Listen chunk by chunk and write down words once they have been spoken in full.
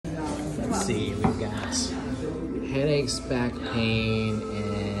let's see, we've got headaches, back pain,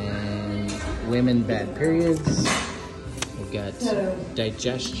 and women bad periods. We've got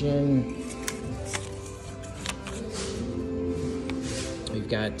digestion. We've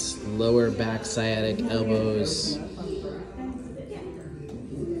got lower back, sciatic, elbows,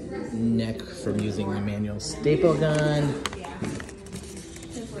 neck from using the manual staple gun,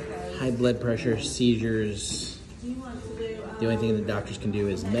 high blood pressure, seizures. The only thing the doctors can do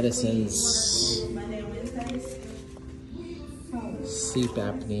is medicines, sleep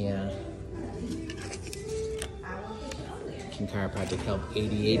apnea. Can chiropractic help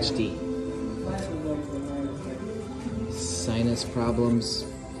ADHD? Sinus problems,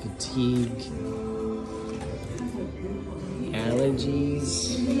 fatigue,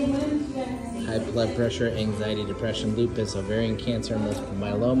 allergies, high blood pressure, anxiety, depression, lupus, ovarian cancer, multiple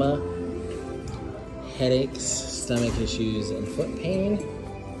myeloma, headaches, stomach issues, and foot pain,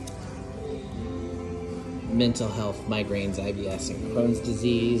 mental health, migraines, IBS, and Crohn's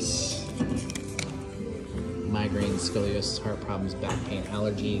disease, migraines, scoliosis, heart problems, back pain,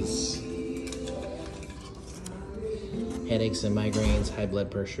 allergies, headaches and migraines, high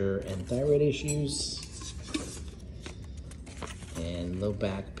blood pressure, and thyroid issues, and low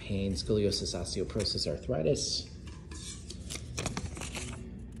back pain, scoliosis, osteoporosis, arthritis,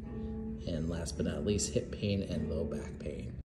 and last but not least, hip pain and low back pain.